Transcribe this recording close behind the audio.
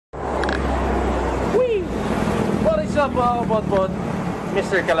What's up mga kapotpot?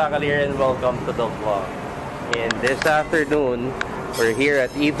 Mr. Kalakalir and welcome to the vlog. And this afternoon, we're here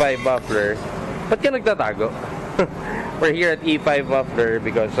at E5 Muffler. Ba't ka nagtatago? We're here at E5 Muffler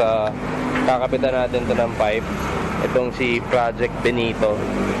because kakapitan natin to ng pipe. Itong si Project Benito,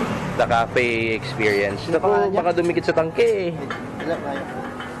 the cafe experience. Naku, baka dumikit sa tangke.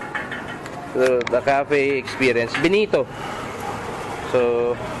 So, the cafe experience, Benito.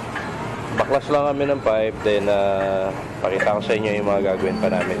 So, baklas lang kami ng pipe, then pakita ko sa inyo yung mga gagawin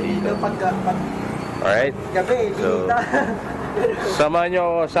pa namin dito. Alright? So, samahan nyo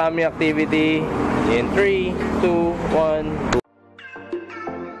ako sa aming activity in 3, 2, 1, go!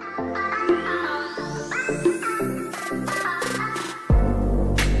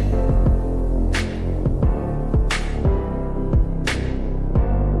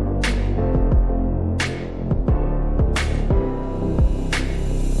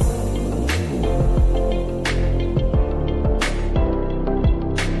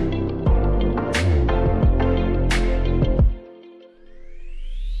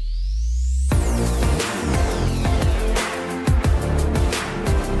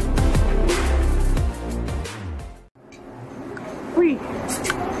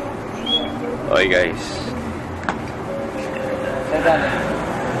 Okay guys,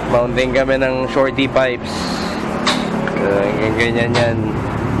 mounting kami ng Shorty pipes. So, ganyan yan.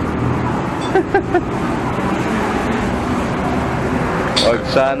 Huwag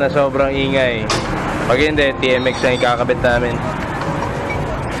sana sobrang ingay. Pag hindi, TMX na ikakabit namin.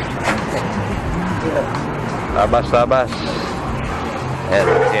 Tabas. Ayan,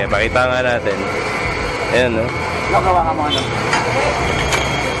 okay, pakita nga natin. Ayan, no? Nakawa ka mo ano?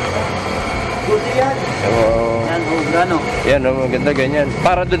 Buti yan. Yan, gano. Yan, no? Maganda ganyan.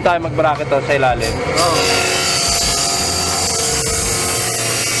 Para doon tayo mag-bracket sa ilalim. Oo.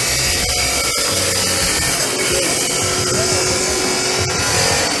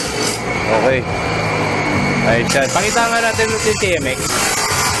 Okay. Ayos yan. Pakita nga natin yung TMX.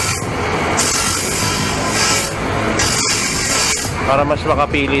 Para mas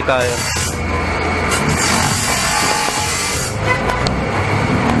makapili tayo.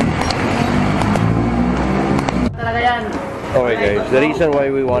 Okay guys, the reason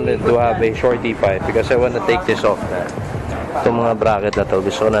why we wanted to have a Shorty pipe because I want to take this off na. Itong mga bracket na to,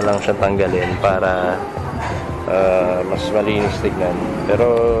 gusto ko na lang siyang tanggalin para mas malinis tignan. Pero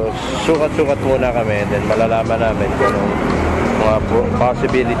sukat-sukat muna kami, then malalaman namin kung anong mga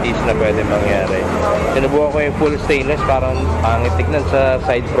possibilities na pwede mangyari. Sinubukan ko yung full stainless, parang pangit tignan sa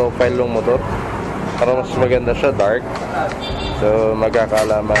side profile ng motor. Parang mas maganda siya, dark. So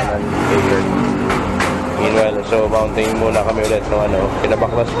magkakalamanan later. Meanwhile, so mounting muna kami ulit ng ano,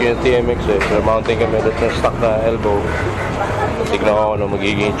 pinabaklas ko yung TMX eh. So mounting kami ulit ng stock na elbow. Tignan ko ano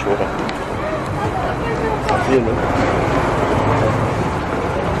magiging itsura. Yun eh.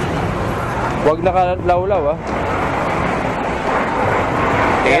 Huwag nakalawlaw ah.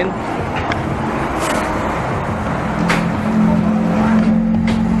 Tingin.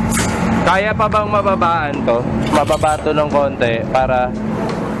 Kaya pa bang mababaan to? Mababa to ng konti para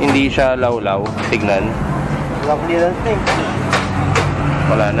hindi siya lawlaw. Tignan.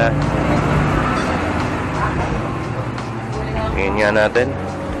 Wala na. Tingin nga natin.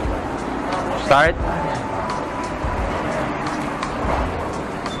 Start.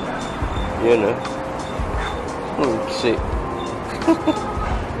 Yun eh. Oopsie.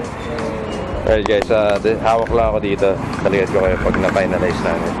 Alright guys, hawak lang ako dito. Taligad ko kayo pag na-finalize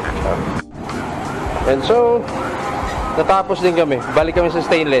namin. And so, natapos din kami. Balik kami sa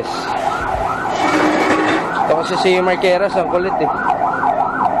stainless. Ito kasi si Marqueras, ang kulit eh.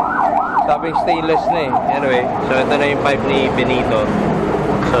 Sabing stainless na eh. Anyway, so ito na yung pipe ni Benito.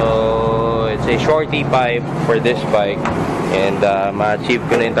 So, it's a Shorty pipe for this bike. And ma-achieve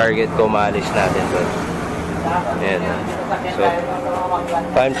ko na yung target ko, maalis natin doon. Ayan. So,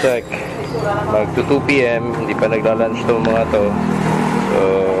 time check. Mag-2 PM, hindi pa nagla-lunch itong mga to. So,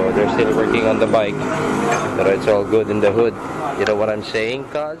 they're still working on the bike. But it's all good in the hood. You know what I'm saying,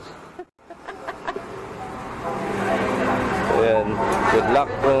 cuz? So, yan. Good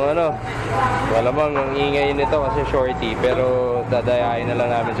luck kung ano. Malamang ang ingay nito kasi Shorty. Pero dadayain na lang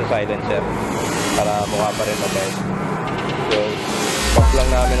namin sa silencer. Para mukha pa rin mabait. So, pop lang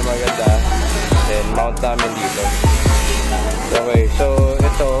namin na maganda. Then, mount namin dito. Okay, so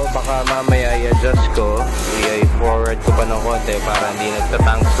ito, baka mamaya i-adjust ko. I-forward ko pa ng konti para hindi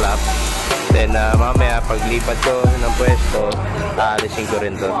nagtatang slap. Then, mamaya, paglipat ko ng pwesto, aalisin ko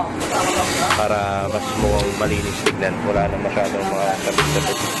rin to. Para mas mukhang malinis tignan. Wala na masyadong mga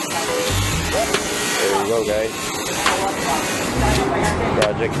sabit-sabit. There we go, guys.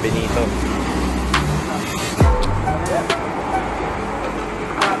 Project Benito.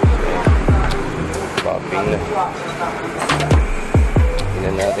 Popping na.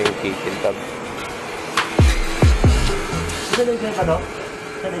 Tingnan natin yung chicken tab.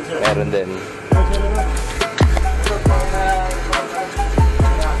 Meron din.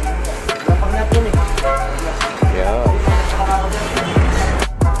 Yeah.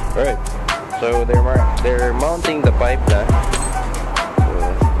 Alright. So they're mounting the pipe na. So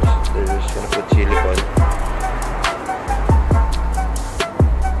they're just gonna put silicone.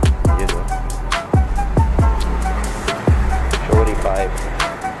 You know. Shorty pipe.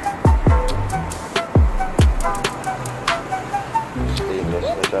 Stainless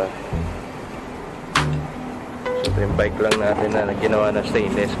na siya. So ito yung bike lang natin na ginawa na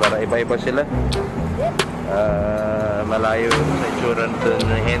stainless para iba-iba sila. Malayo sa itsura doon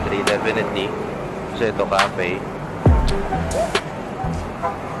ni Henry, definitely. So ito cafe.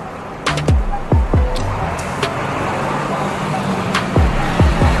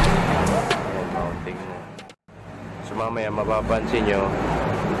 Ayan, mounting na. So mamaya mapapansin nyo,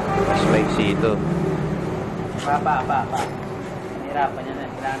 mas maiksi ito. Pa. Hirapan niya na.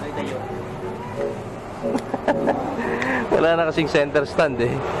 Kailangan rin tayo. Wala na kasing center stand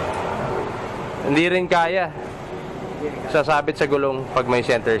eh. Hindi rin kaya sasabit sa gulong pag may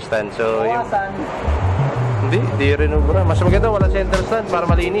center stand. So yung... Hindi rin ubra. Mas maganda wala center stand para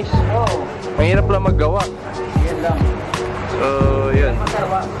malinis. Oo. Mahirap lang maggawa. Yan lang. So yun.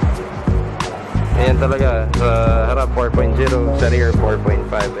 Ayan talaga. Sa harap 4.0, sa rear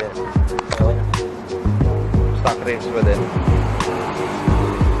 4.5 eh. Stock rims pa din.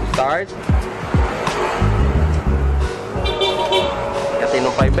 Start.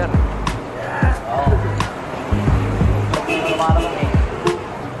 Katinong fiber.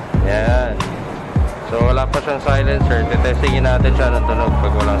 Yan. So wala pa siyang silencer. Testingin natin siya ng tunog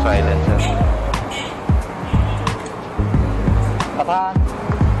pag walang silencer. Kataan.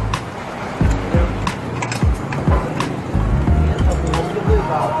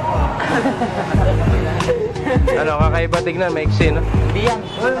 Ano, kakaiba tignan, maiksi, no? Hindi yan.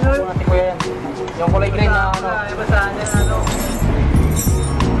 Ate ko yan. Yung kulay green na ano. Ibasahan yan ano.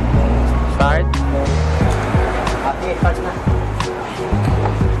 Start. Ate, start na.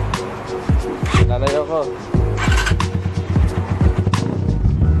 Lalayo ko.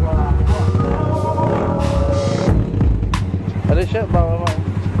 Ano siya? Baka mo.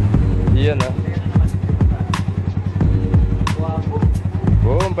 Iyan ah.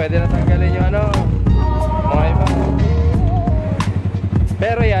 Boom, pwede na tanggalin yung ano. Mga iba.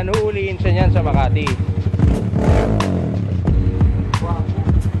 Pero yan, uuliin siya niyan sa Makati.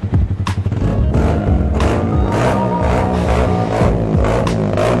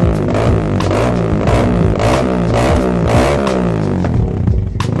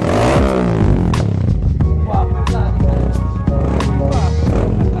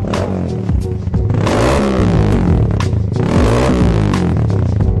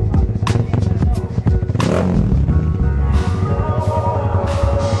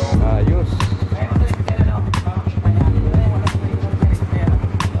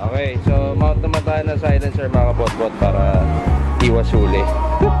 Silencer mga kapotpot para iwas huli.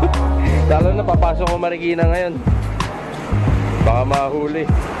 Lalo na papasok ko Marikina ngayon, baka mahuli.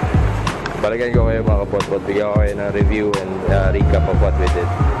 Balikan ko kayo mga kapotpot, bigyan ko kayo ng review and recap of what we did.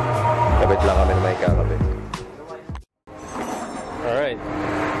 Kabit lang kami na may kakabit. Alright,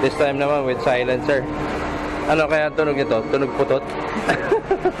 this time naman with silencer. Ano kaya tunog nito? Tunog putot?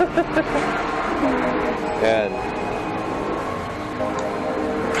 Yan.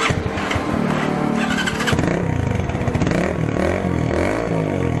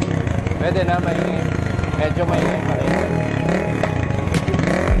 Pwede na, medyo may pa rin.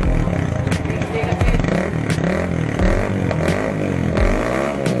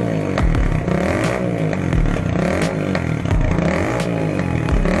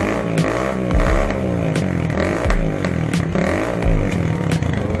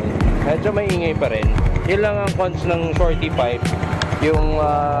 Medyo maingay pa rin. Yun lang ang cons ng Shorty pipe, yung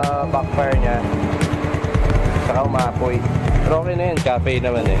backfire nya, saka umapoy. Pero okay na yun, cafe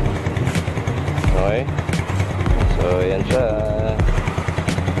naman eh. Okay, so yan siya.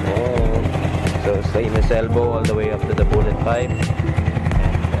 Oh. So stainless elbow all the way up to the bullet pipe.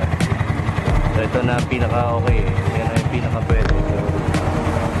 So ito na pinaka okay eh. Yan na yung pinaka pwede. So,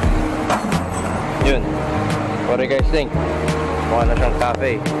 yun, what do you guys think? Mukha na siyang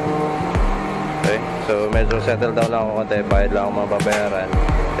cafe. Okay, so medyo settle down lang ako konti, bayad lang ako mga babayaran,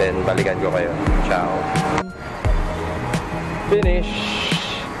 then balikan ko kayo. Ciao. Finish.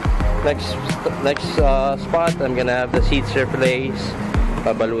 Next spot, I'm gonna have the seats replaced.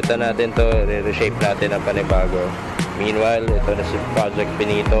 Pabalutan natin to, re-reshape natin ang panibago. Meanwhile, ito na si Project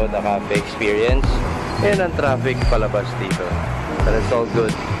Benito, the cafe experience. Yan ang traffic palabas dito. But it's all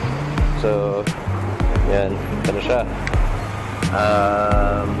good. So, yan. Ito na siya.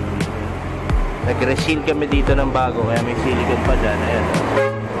 Nag-reseal kami dito ng bago, kaya may silicone pa dyan. Ayan.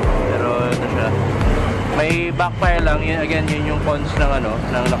 Pero ito siya. May backfire lang. Yun, again, yun yung cons ng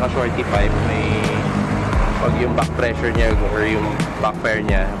ng naka-shorty pipe. May pag yung back pressure niya or yung backfire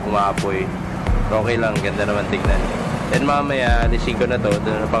niya umaapoy. Okay lang, ganda naman tignan. Then mamaya, alisin ko na to.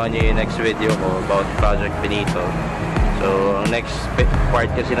 Napangan nyo yung next video ko about Project Benito. So, ang next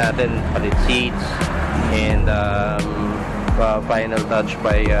part kasi natin, palit seats and final touch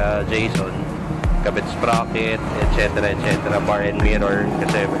by Jason. Kabit sprocket, etc. Bar and mirror.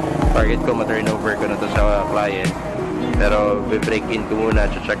 Kasi target ko, ma-turnover ko na to sa client. Pero, be-break in ko muna,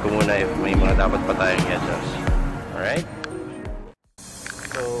 check ko muna if may mga dapat pa tayong i-adjust. Alright?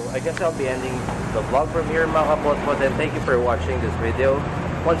 So, I guess I'll be ending the vlog from here, mga kapotpot, and thank you for watching this video.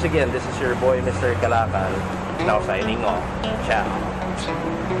 Once again, this is your boy, Mr. Kalakal, now signing off. Ciao.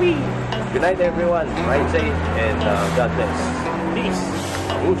 Good night, everyone. Ride safe, and God bless. Peace.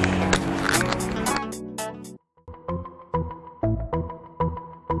 Whoosh.